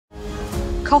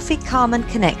Coffee, Calm and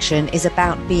Connection is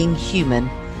about being human.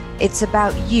 It's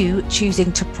about you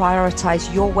choosing to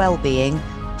prioritise your well-being,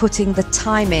 putting the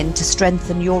time in to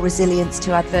strengthen your resilience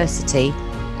to adversity,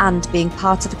 and being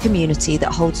part of a community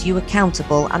that holds you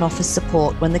accountable and offers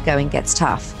support when the going gets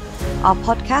tough. Our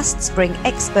podcasts bring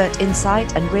expert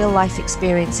insight and real-life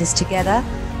experiences together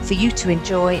for you to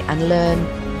enjoy and learn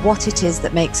what it is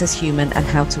that makes us human and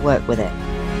how to work with it.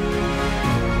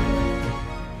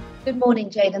 Good morning,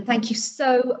 Jayden. Thank you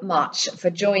so much for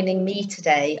joining me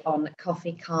today on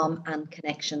Coffee, Calm and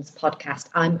Connections podcast.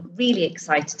 I'm really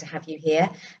excited to have you here.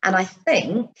 And I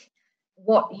think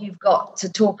what you've got to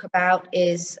talk about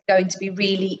is going to be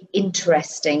really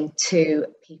interesting to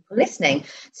people listening.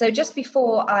 So just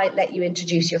before I let you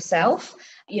introduce yourself,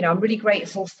 I'm really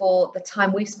grateful for the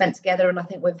time we've spent together. And I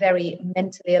think we're very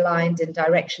mentally aligned in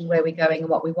direction where we're going and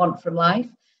what we want from life.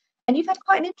 And you've had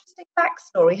quite an interesting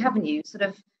backstory, haven't you? Sort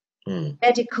of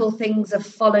medical things have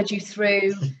followed you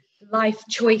through, life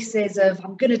choices of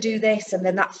I'm going to do this, and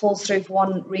then that falls through for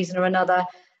one reason or another.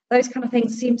 Those kind of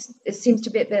things seems to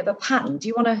be a bit of a pattern. Do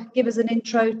you want to give us an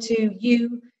intro to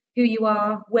you, who you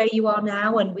are, where you are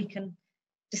now, and we can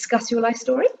discuss your life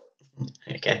story?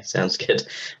 Okay, sounds good.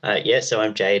 So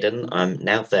I'm Jayden. I'm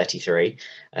now 33.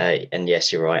 And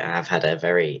yes, you're right. I have had a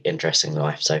very interesting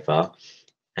life so far.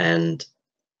 And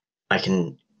I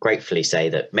can gratefully say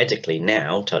that medically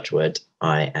now, touch wood,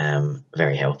 I am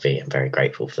very healthy and very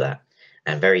grateful for that.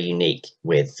 And very unique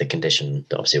with the condition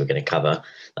that obviously we're going to cover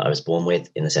that I was born with,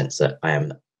 in the sense that I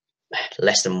am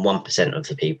less than 1% of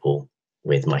the people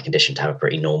with my condition to have a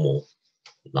pretty normal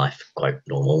life, quite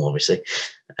normal, obviously.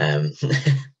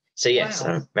 So yes, wow.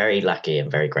 I'm very lucky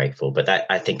and very grateful, but that,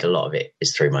 I think a lot of it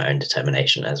is through my own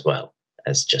determination as well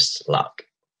as just luck,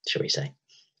 shall we say.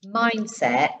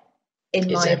 Mindset, in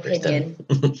my opinion,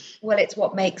 well, it's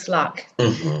what makes luck.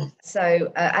 Mm-hmm.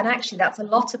 So, and actually that's a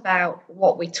lot about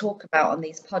what we talk about on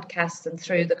these podcasts and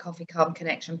through the Coffee Calm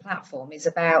Connection platform, is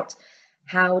about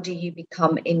how do you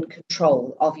become in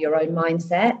control of your own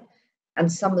mindset.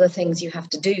 And some of the things you have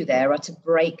to do there are to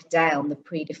break down the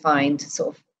predefined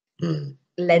sort of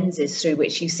lenses through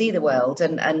which you see the world,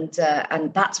 and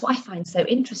that's what I find so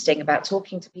interesting about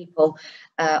talking to people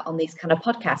on these kind of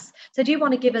podcasts. So do you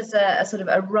want to give us a sort of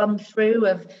a run through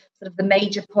of sort of the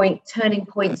major turning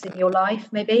points in your life,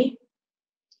 maybe?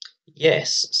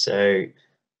 Yes. So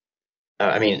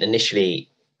initially,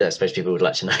 I suppose people would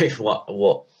like to know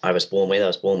what I was born with. I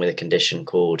was born with a condition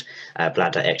called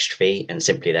bladder exstrophy, and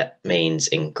simply that means,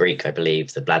 in Greek, I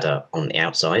believe, the bladder on the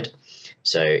outside.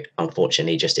 So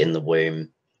unfortunately, just in the womb,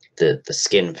 the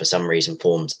skin for some reason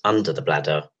forms under the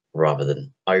bladder rather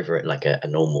than over it like a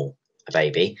normal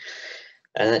baby.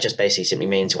 And that just basically simply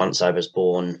means once I was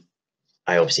born,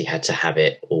 I obviously had to have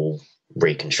it all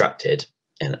reconstructed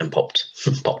and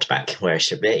popped back where it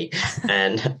should be.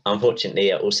 And unfortunately,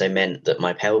 it also meant that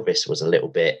my pelvis was a little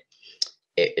bit,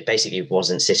 it basically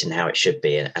wasn't sitting how it should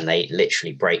be. And they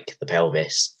literally break the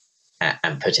pelvis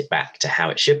and put it back to how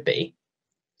it should be,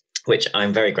 which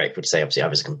I'm very grateful to say. Obviously, I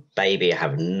was a baby. I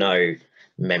have no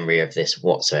memory of this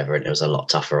whatsoever. And it was a lot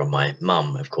tougher on my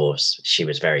mum, of course. She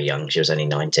was very young. She was only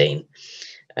 19.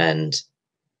 And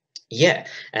yeah,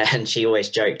 and she always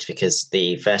joked, because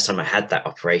the first time I had that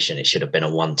operation, it should have been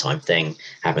a one-time thing,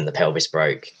 having the pelvis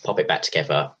broke, pop it back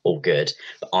together, all good.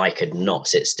 But I could not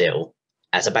sit still.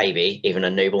 As a baby, even a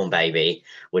newborn baby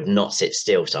would not sit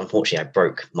still. So unfortunately, I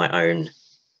broke my own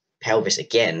pelvis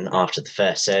again after the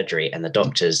first surgery, and the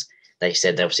doctors, they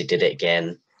said they obviously did it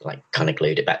again, like kind of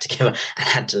glued it back together, and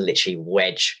had to literally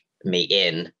wedge me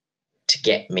in to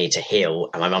get me to heal.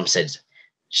 And my mum said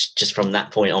just from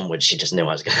that point onwards, she just knew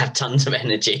I was going to have tons of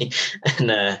energy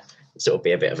and sort of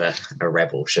be a bit of a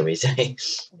rebel, shall we say.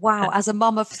 Wow. As a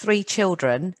mum of 3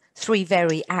 children, 3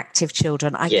 very active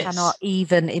children, I cannot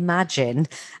even imagine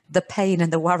the pain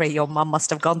and the worry your mum must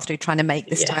have gone through trying to make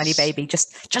this tiny baby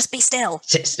just be still.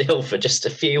 Sit still for just a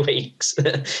few weeks.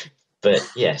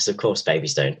 But yes, of course,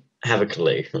 babies don't have a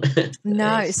clue.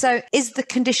 No. So is the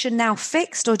condition now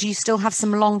fixed, or do you still have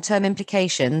some long-term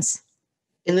implications?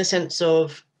 In the sense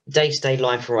of day-to-day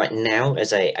life right now,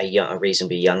 as a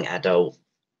reasonably young adult,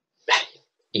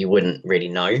 you wouldn't really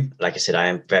know. Like I said, I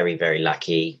am very, very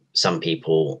lucky. Some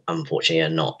people, unfortunately, are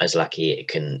not as lucky. It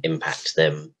can impact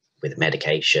them with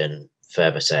medication,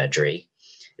 further surgery.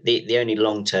 The only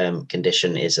long-term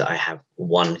condition is that I have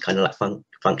one kind of like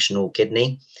functional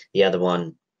kidney. The other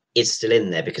one is still in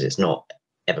there because it's not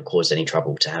ever caused any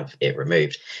trouble to have it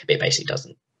removed. But it basically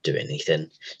doesn't do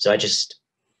anything. So I just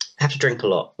have to drink a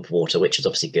lot of water, which is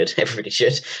obviously good. Everybody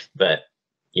should. But,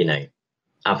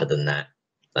 other than that,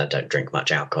 I don't drink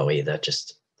much alcohol either.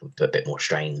 Just put a bit more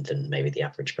strain than maybe the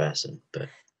average person. But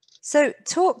so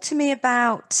talk to me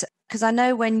about, because I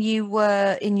know when you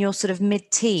were in your sort of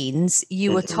mid-teens,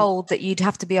 you were told that you'd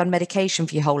have to be on medication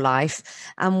for your whole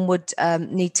life and would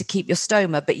need to keep your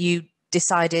stoma, but you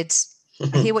decided,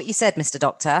 I hear what you said, Mr.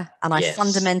 Doctor, and I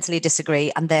fundamentally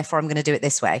disagree, and therefore I'm going to do it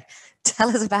this way. Tell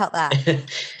us about that.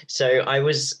 So I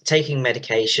was taking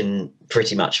medication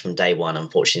pretty much from day one.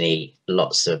 Unfortunately,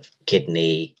 lots of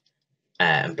kidney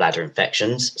and bladder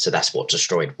infections. So that's what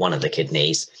destroyed one of the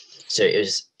kidneys. So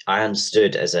I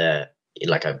understood as a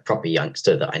proper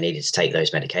youngster that I needed to take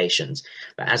those medications.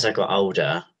 But as I got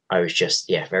older, I was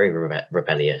just, very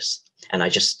rebellious. And I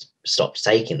just stopped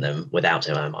taking them without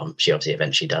her. My mum, she obviously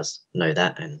eventually does know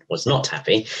that and was not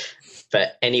happy.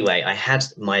 But anyway, I had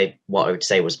what I would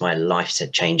say was my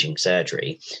life-changing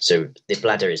surgery. So the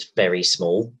bladder is very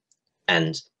small,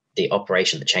 and the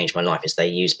operation that changed my life is they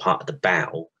use part of the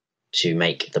bowel to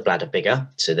make the bladder bigger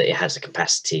so that it has the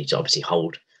capacity to obviously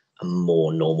hold a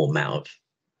more normal amount of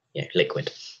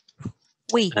liquid.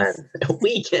 Weak.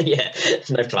 Yeah,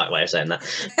 no polite way of saying that.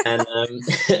 And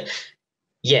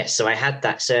so I had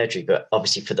that surgery, but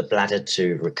obviously for the bladder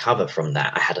to recover from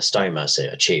that, I had a stoma, so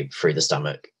a tube through the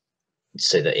stomach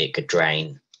so that it could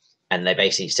drain. And they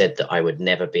basically said that I would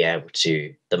never be able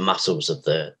to, the muscles of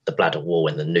the bladder wall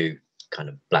and the new kind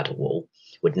of bladder wall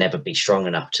would never be strong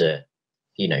enough to,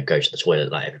 go to the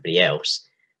toilet like everybody else.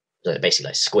 So basically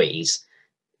like squeeze.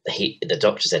 The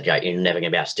doctor said, you're never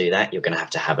going to be able to do that. You're going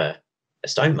to have a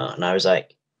stoma. And I was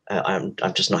like, I'm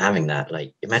just not having that.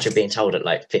 Like, imagine being told at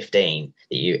like 15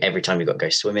 that every time you've got to go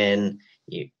swimming,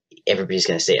 everybody's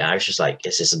going to see it. I was just like,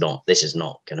 this is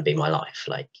not going to be my life.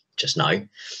 Like, just no.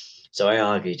 So I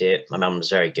argued it. My mum was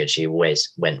very good. She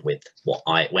always went with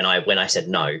when I said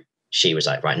no, she was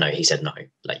like, right, no, he said no.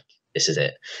 Like, this is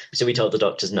it. So we told the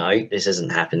doctors, no, this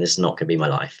isn't happening. This is not going to be my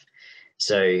life.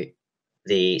 So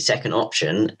the second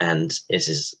option, and this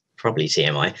is probably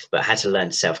TMI, but I had to learn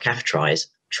to self-catheterize.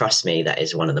 Trust me, that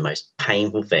is one of the most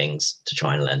painful things to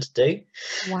try and learn to do.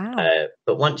 Wow.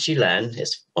 But once you learn,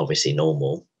 it's obviously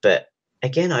normal. But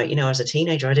again, as a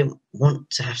teenager, I didn't want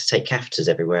to have to take catheters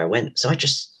everywhere I went. So I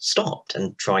just stopped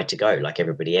and tried to go like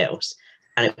everybody else.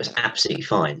 And it was absolutely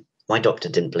fine. My doctor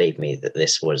didn't believe me that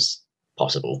this was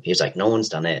possible. He was like, no one's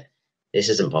done it. This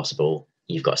isn't possible.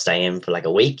 You've got to stay in for like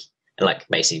a week. And like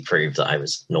basically prove that I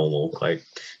was normal, quote,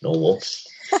 normal.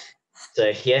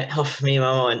 So off me and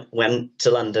my mum went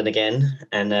to London again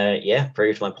and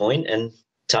proved my point, and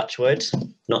touch wood,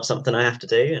 not something I have to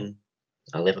do, and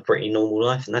I live a pretty normal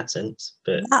life in that sense.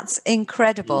 But that's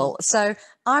incredible. So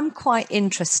I'm quite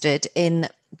interested in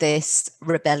this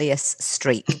rebellious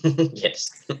streak.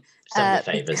 Yes. Some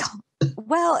favours.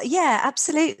 Well, yeah,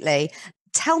 absolutely.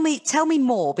 Tell me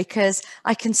more, because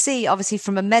I can see obviously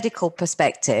from a medical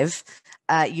perspective,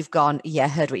 you've gone,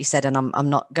 heard what you said, and I'm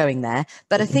not going there.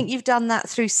 But I think you've done that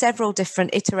through several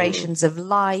different iterations of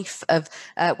life, of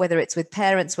whether it's with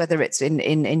parents, whether it's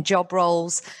in job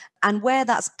roles, and where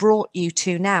that's brought you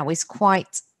to now is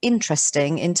quite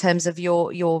interesting in terms of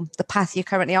the path you're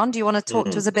currently on. Do you want to talk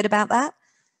to us a bit about that?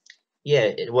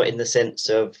 Yeah, in the sense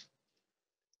of,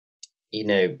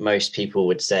 most people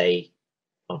would say,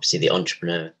 obviously the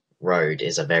entrepreneur road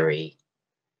is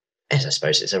I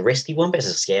suppose it's a risky one, but it's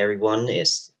a scary one.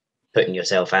 It's putting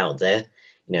yourself out there.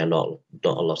 Not a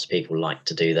lot of people like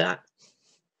to do that.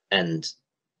 And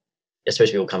I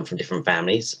suppose we all come from different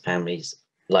families. Families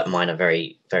like mine are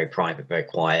very, very private, very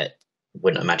quiet.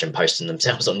 Wouldn't imagine posting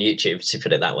themselves on YouTube, to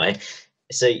put it that way.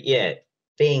 So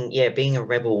being a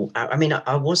rebel. I mean,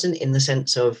 I wasn't in the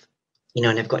sense of,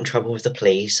 I never got in trouble with the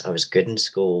police. I was good in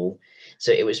school.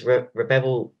 So it was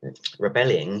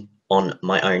rebelling on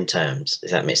my own terms,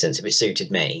 if that makes sense. If it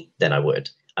suited me, then I would.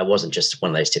 I wasn't just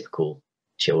one of those typical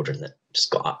children that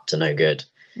just got up to no good.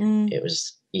 It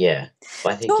was,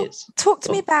 But I think Talk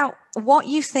to me about what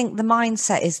you think the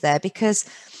mindset is there, because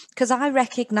I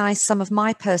recognize some of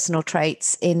my personal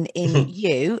traits in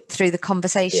you through the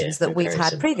conversations that we've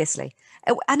had previously.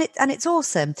 And it's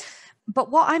awesome.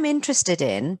 But what I'm interested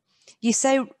in, you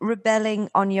say rebelling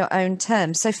on your own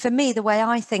terms. So for me, the way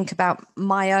I think about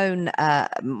my own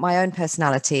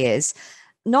personality is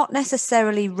not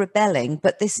necessarily rebelling,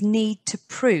 but this need to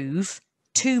prove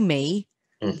to me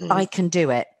I can do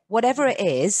it, whatever it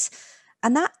is.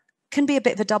 And that can be a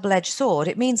bit of a double-edged sword.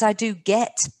 It means I do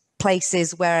get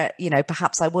places where,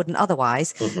 perhaps I wouldn't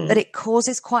otherwise, but it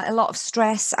causes quite a lot of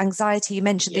stress, anxiety. You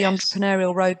mentioned the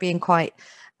entrepreneurial road being quite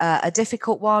a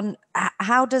difficult one.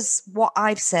 How does what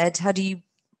I've said,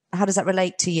 how does that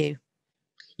relate to you?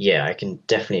 Yeah, I can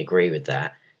definitely agree with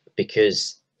that,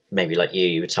 because maybe like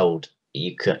you were told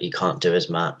you can't do as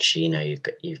much. You know,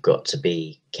 you've got to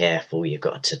be careful. You've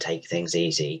got to take things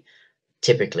easy.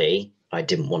 Typically, I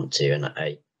didn't want to, and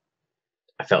I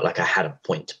felt like I had a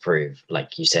point to prove,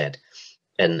 like you said,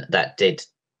 and that did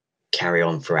carry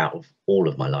on throughout all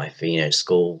of my life. You know,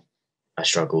 school, I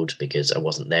struggled because I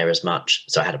wasn't there as much,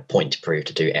 so I had a point to prove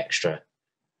to do extra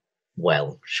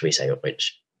well, should we say,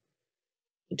 which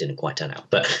didn't quite turn out,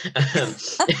 but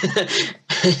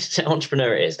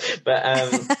entrepreneur it is. But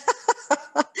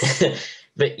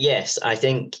but yes, I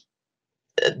think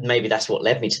maybe that's what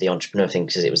led me to the entrepreneur thing,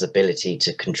 because it was the ability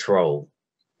to control.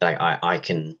 Like I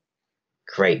can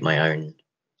create my own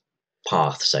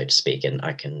path, so to speak, and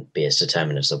I can be as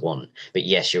determined as I want. But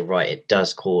yes, you're right, it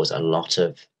does cause a lot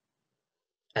of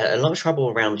trouble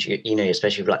around you, you know,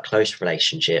 especially with like close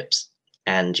relationships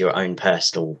and your own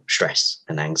personal stress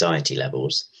and anxiety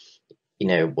levels. You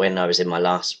know, when I was in my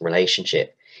last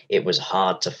relationship, it was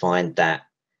hard to find that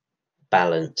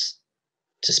balance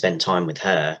to spend time with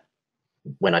her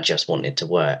when I just wanted to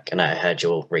work. And I heard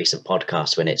your recent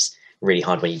podcast, when it's really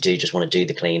hard when you do just want to do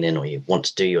the cleaning, or you want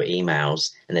to do your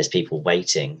emails and there's people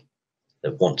waiting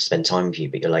that want to spend time with you,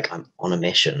 but you're like, I'm on a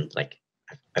mission, like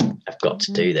I've got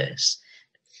to do this.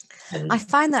 And I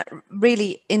find that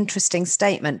really interesting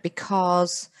statement,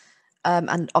 because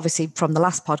and obviously from the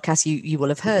last podcast you will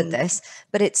have heard this,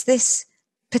 but it's this,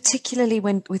 particularly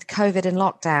with COVID and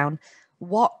lockdown,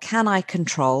 what can I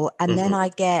control? And then I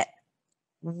get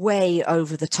way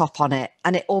over the top on it,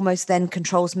 and it almost then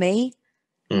controls me.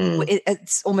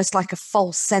 It's almost like a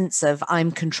false sense of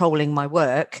I'm controlling my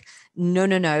work.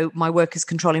 No, my work is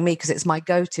controlling me because it's my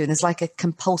go-to, and there's like a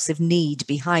compulsive need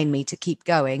behind me to keep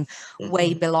going,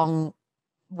 way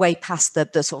past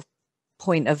the sort of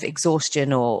point of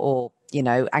exhaustion or you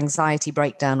know, anxiety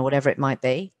breakdown or whatever it might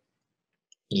be.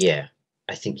 Yeah,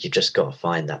 I think you've just got to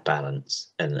find that balance,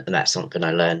 and that's something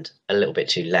I learned a little bit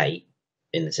too late,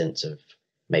 in the sense of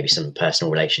maybe some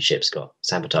personal relationships got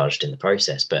sabotaged in the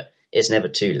process, but it's never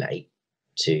too late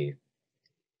to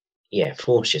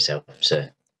force yourself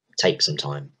to take some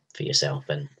time for yourself.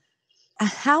 And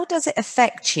how does it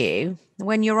affect you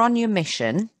when you're on your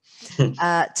mission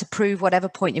to prove whatever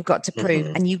point you've got to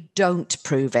prove, and you don't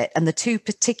prove it? And the two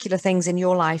particular things in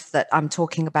your life that I'm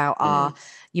talking about are,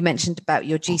 you mentioned about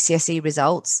your GCSE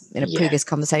results in a previous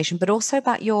conversation, but also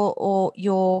about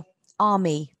your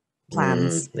army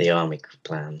plans. The army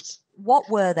plans. What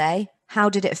were they? How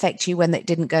did it affect you when it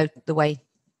didn't go the way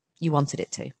you wanted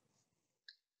it to?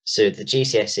 So the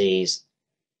GCSEs,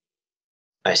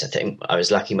 I think I was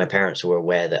lucky my parents were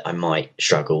aware that I might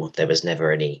struggle. There was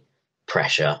never any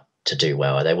pressure to do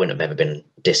well. They wouldn't have ever been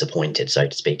disappointed, so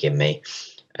to speak, in me.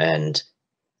 And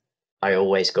I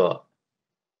always got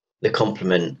the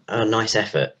compliment, oh, nice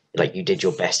effort. Like, you did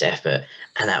your best effort.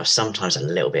 And that was sometimes a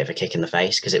little bit of a kick in the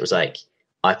face, because it was like,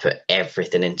 I put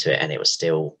everything into it and it was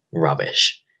still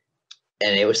rubbish.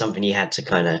 And it was something you had to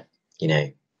kind of, you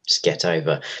know, just get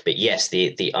over. But yes,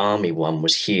 the army one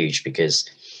was huge, because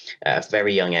at a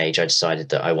very young age, I decided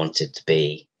that I wanted to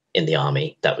be in the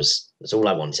army. That's all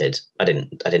I wanted. I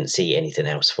didn't see anything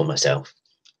else for myself.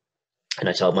 And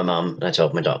I told my mum and I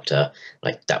told my doctor,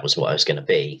 like, that was what I was going to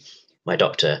be. My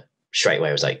doctor straight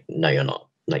away was like, no, you're not.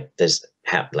 Like,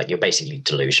 you're basically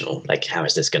delusional. Like, how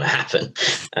is this going to happen?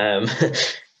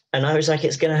 And I was like,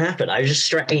 it's going to happen. I was just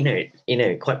straight, you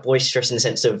know, quite boisterous in the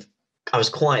sense of, I was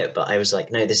quiet, but I was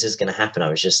like, no, this is going to happen. I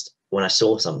was just, when I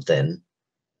saw something,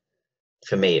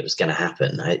 for me, it was going to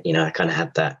happen. I kind of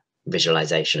had that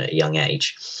visualization at a young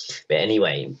age. But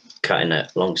anyway, cutting a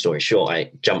long story short,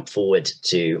 I jumped forward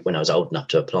to when I was old enough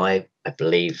to apply. I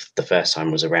believe the first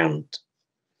time was around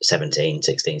 16,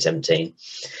 17.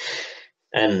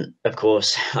 And of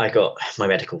course, I got my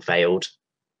medical failed.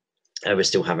 I was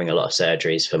still having a lot of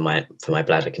surgeries for my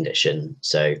bladder condition.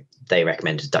 So they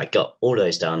recommended that I got all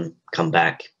those done, come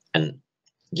back. And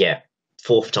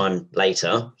fourth time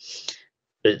later,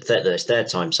 the third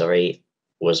time,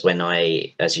 was when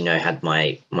I, as you know, had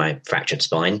my fractured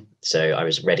spine. So I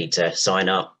was ready to sign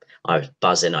up. I was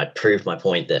buzzing. I'd proved my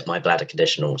point that my bladder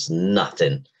condition was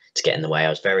nothing to get in the way. I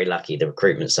was very lucky. The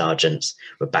recruitment sergeants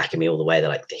were backing me all the way. They're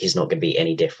like, he's not going to be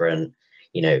any different.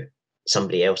 You know,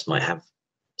 somebody else might have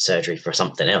surgery for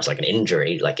something else, like an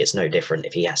injury. Like, it's no different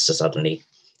if he has to suddenly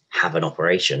have an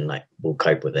operation. Like, we'll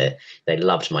cope with it. They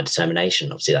loved my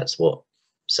determination. Obviously, that's what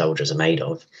soldiers are made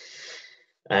of.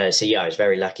 I was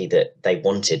very lucky that they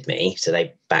wanted me. So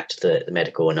they backed the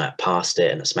medical, and I passed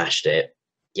it and I smashed it.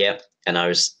 Yeah. And I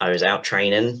was out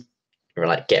training, or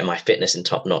like getting my fitness in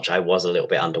top notch. I was a little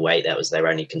bit underweight. That was their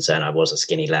only concern. I was a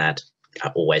skinny lad. I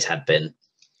always had been.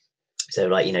 So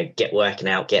like, get working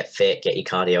out, get fit, get your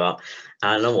cardio up.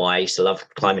 I don't know why I used to love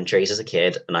climbing trees as a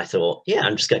kid. And I thought, yeah,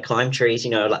 I'm just going to climb trees,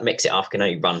 like mix it up. I can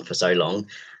only run for so long.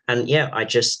 And yeah, I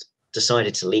just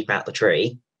decided to leap out the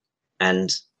tree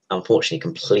and unfortunately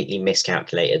completely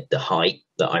miscalculated the height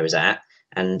that I was at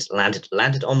and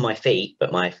landed on my feet,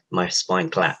 but my spine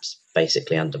collapsed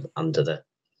basically under the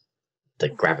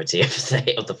gravity of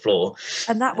the floor.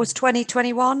 And that was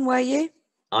 2021, were you?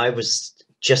 I was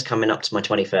just coming up to my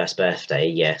 21st birthday,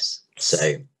 yes.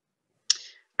 So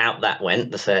out that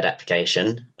went, the third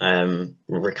application.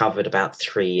 Recovered about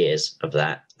 3 years of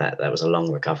that. That was a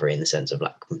long recovery in the sense of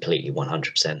like completely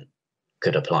 100%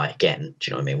 could apply again. Do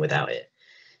you know what I mean? Without it.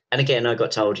 And again, I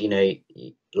got told,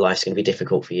 life's going to be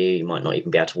difficult for you. You might not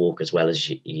even be able to walk as well as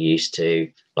you used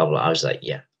to. Blah, blah. I was like,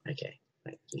 yeah, okay.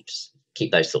 Just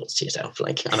keep those thoughts to yourself.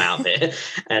 Like, I'm out of it.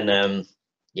 And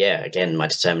yeah, again, my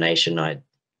determination,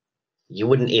 you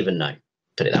wouldn't even know,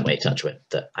 put it that way, touch wood,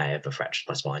 that I ever fractured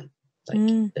my spine.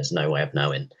 Like, there's no way of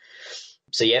knowing.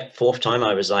 So yeah, fourth time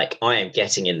I was like, I am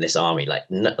getting in this army. Like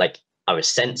I was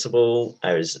sensible.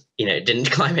 I was,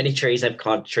 didn't climb any trees. I've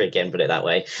climbed a tree again, put it that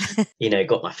way.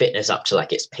 Got my fitness up to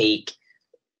like its peak.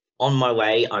 On my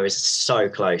way, I was so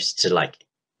close to like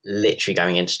literally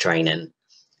going into training,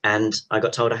 and I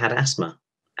got told I had asthma.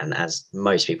 And as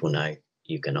most people know,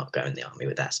 you cannot go in the army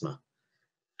with asthma.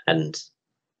 And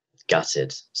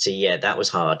gutted. So yeah, that was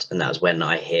hard, and that was when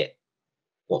I hit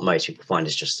what most people find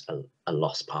is just a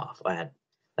lost path.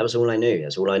 That was all I knew.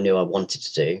 That's all I knew I wanted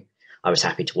to do. I was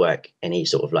happy to work any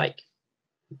sort of like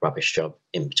rubbish job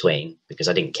in between because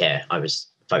I didn't care. I was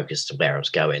focused to where I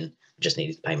was going. I just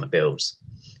needed to pay my bills.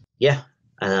 Yeah,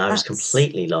 and I was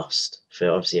completely lost for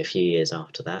obviously a few years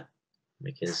after that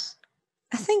because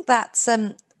I think that's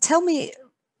tell me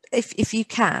if you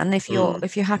can, if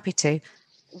you're happy to,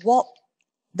 what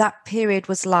that period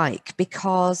was like,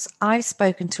 because I've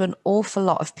spoken to an awful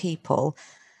lot of people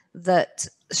that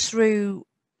through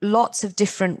lots of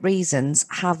different reasons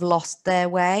have lost their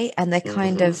way, and they're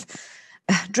kind of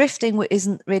drifting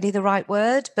isn't really the right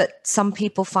word, but some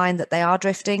people find that they are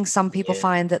drifting. Some people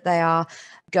find that they are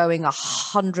going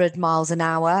 100 miles an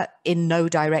hour in no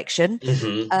direction.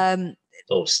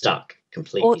 Or stuck.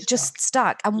 Completely just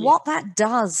stuck. And what that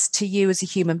does to you as a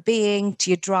human being, to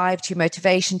your drive, to your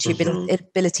motivation, to your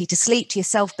ability to sleep, to your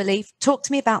self-belief. Talk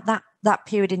to me about that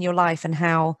period in your life and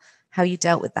how you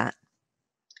dealt with that.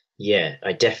 Yeah,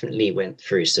 I definitely went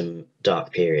through some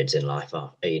dark periods in life.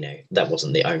 That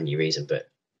wasn't the only reason, but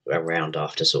around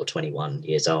after sort of 21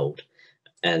 years old.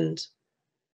 And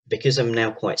because I'm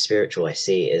now quite spiritual, I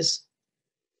see it as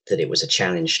that it was a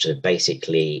challenge to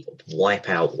basically wipe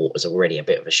out what was already a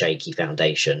bit of a shaky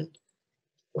foundation,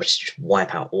 which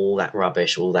wipe out all that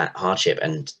rubbish, all that hardship,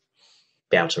 and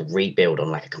be able to rebuild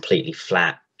on like a completely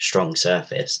flat, strong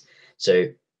surface. So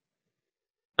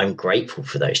I'm grateful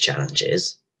for those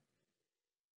challenges,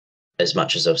 as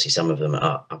much as obviously some of them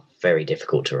are very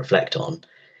difficult to reflect on.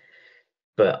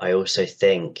 But I also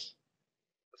think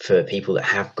for people that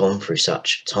have gone through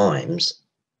such times,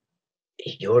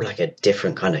 you're like a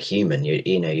different kind of human.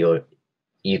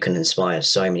 You can inspire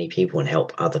so many people and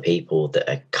help other people that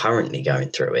are currently going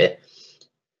through it.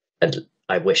 And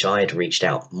I wish I had reached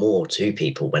out more to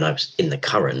people when I was in the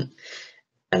current.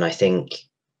 And I think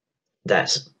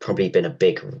that's probably been a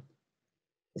big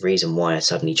reason why I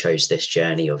suddenly chose this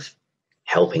journey of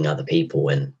helping other people.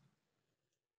 And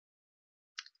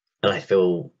I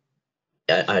feel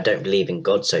I don't believe in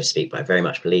God, so to speak, but I very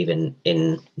much believe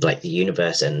in like the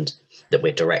universe and that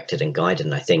we're directed and guided.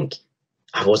 And I think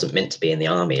I wasn't meant to be in the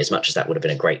army, as much as that would have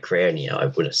been a great career and I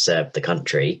would have served the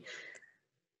country.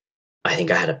 I think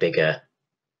I had a bigger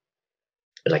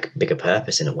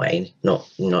purpose in a way, not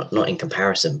in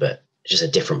comparison, but just a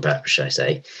different purpose, should I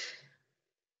say.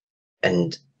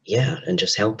 And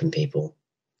just helping people.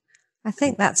 I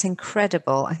think that's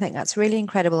incredible. I think that's really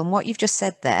incredible. And what you've just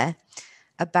said there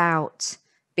about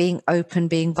being open,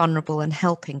 being vulnerable and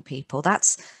helping people,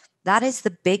 that is the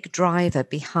big driver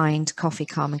behind Coffee,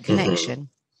 Calm and Connection.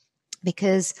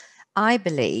 Because I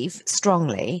believe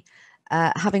strongly,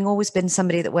 having always been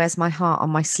somebody that wears my heart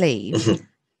on my sleeve,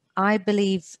 I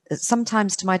believe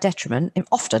sometimes to my detriment,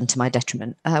 often to my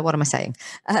detriment, what am I saying?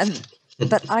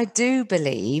 But I do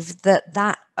believe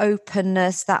that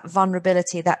openness, that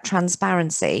vulnerability, that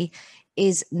transparency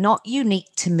is not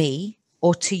unique to me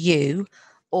or to you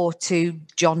or to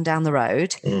John down the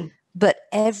road. But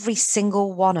every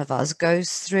single one of us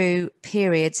goes through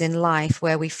periods in life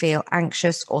where we feel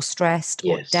anxious or stressed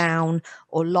or down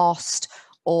or lost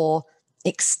or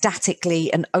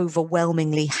ecstatically and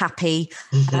overwhelmingly happy.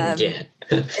 Yeah.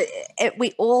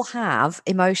 We all have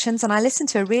emotions. And I listened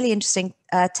to a really interesting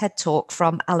TED talk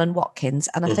from Alan Watkins,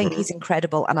 and I think he's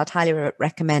incredible, and I'd highly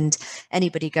recommend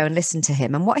anybody go and listen to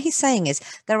him. And what he's saying is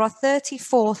there are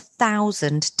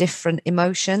 34,000 different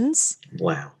emotions.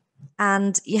 Wow.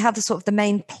 And you have the sort of the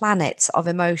main planets of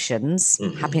emotions,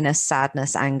 happiness,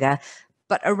 sadness, anger.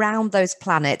 But around those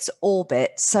planets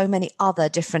orbit so many other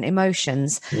different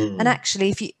emotions. And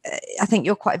actually, I think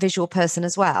you're quite a visual person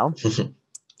as well.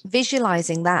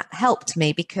 Visualizing that helped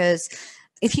me, because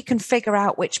if you can figure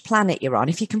out which planet you're on,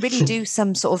 if you can really do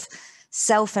some sort of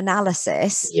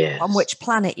self-analysis on which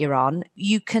planet you're on,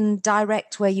 you can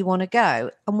direct where you want to go.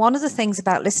 And one of the things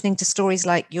about listening to stories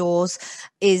like yours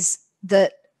is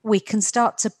that we can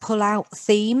start to pull out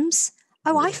themes.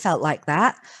 Oh, I felt like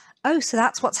that. Oh, so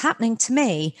that's what's happening to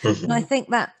me. And I think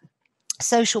that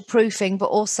social proofing, but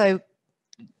also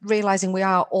realizing we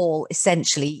are all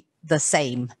essentially the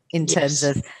same in terms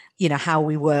of, you know, how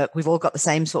we work. We've all got the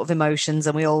same sort of emotions,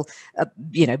 and we all,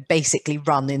 you know, basically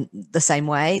run in the same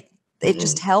way. It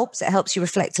just helps. It helps you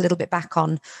reflect a little bit back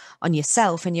on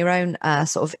yourself and your own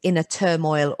sort of inner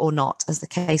turmoil, or not, as the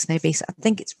case may be. So I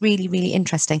think it's really, really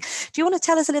interesting. Do you want to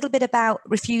tell us a little bit about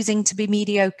refusing to be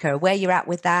mediocre, where you're at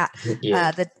with that?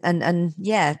 And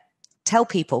tell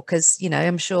people, because, you know,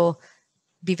 I'm sure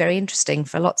it'd be very interesting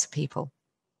for lots of people.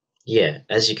 Yeah,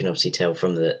 as you can obviously tell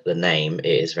from the name, it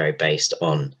is very based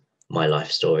on my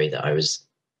life story, that I was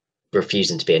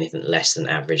refusing to be anything less than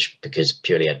average, because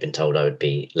purely I'd been told I would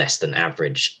be less than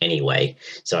average anyway.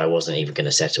 So I wasn't even going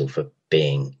to settle for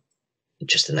being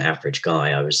just an average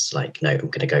guy. I was like, no, I'm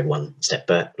going to go one step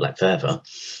further.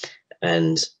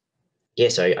 And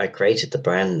so I created the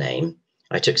brand name.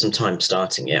 I took some time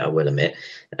starting it, I will admit.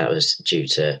 That was due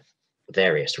to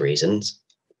various reasons.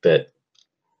 But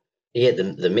yeah,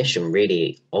 the mission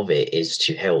really of it is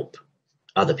to help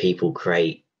other people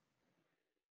create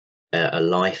a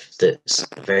life that's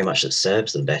very much that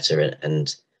serves them better,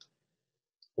 and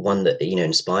one that, you know,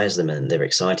 inspires them and they're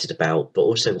excited about, but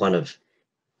also one of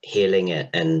healing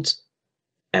and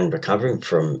recovering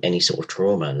from any sort of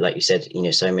trauma. Like you said, you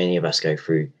know, so many of us go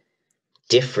through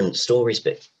different stories,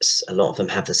 but a lot of them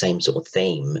have the same sort of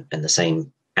theme and the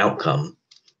same outcome.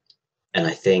 And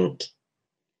I think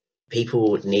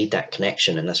people need that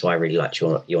connection, and that's why I really liked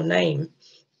your name,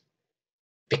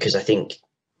 because I think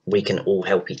we can all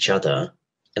help each other.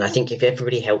 And I think if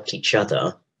everybody helped each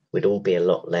other, we'd all be a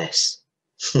lot less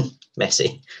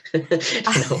messy in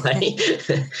a way.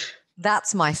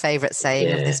 That's my favorite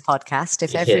saying of this podcast.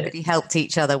 If everybody helped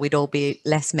each other, we'd all be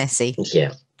less messy.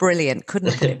 Yeah. Brilliant.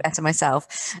 Couldn't put it better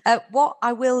myself. What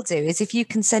I will do is, if you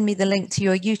can send me the link to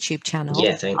your YouTube channel,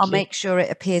 I'll make sure it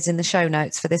appears in the show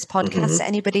notes for this podcast. So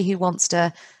anybody who wants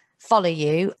to follow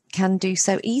you can do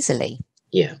so easily.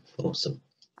 Yeah. Awesome.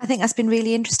 I think that's been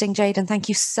really interesting, Jayden. Thank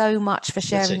you so much for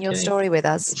sharing your story with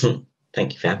us.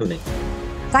 Thank you for having me.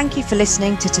 Thank you for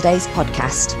listening to today's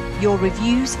podcast. Your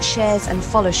reviews, shares, and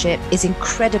followership is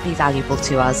incredibly valuable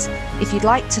to us. If you'd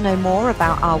like to know more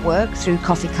about our work through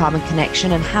Coffee, Calm and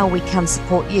Connection and how we can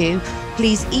support you,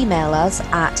 please email us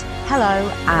at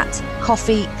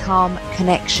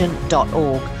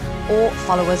hello@coffeecalmconnection.org or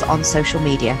follow us on social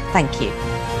media. Thank you.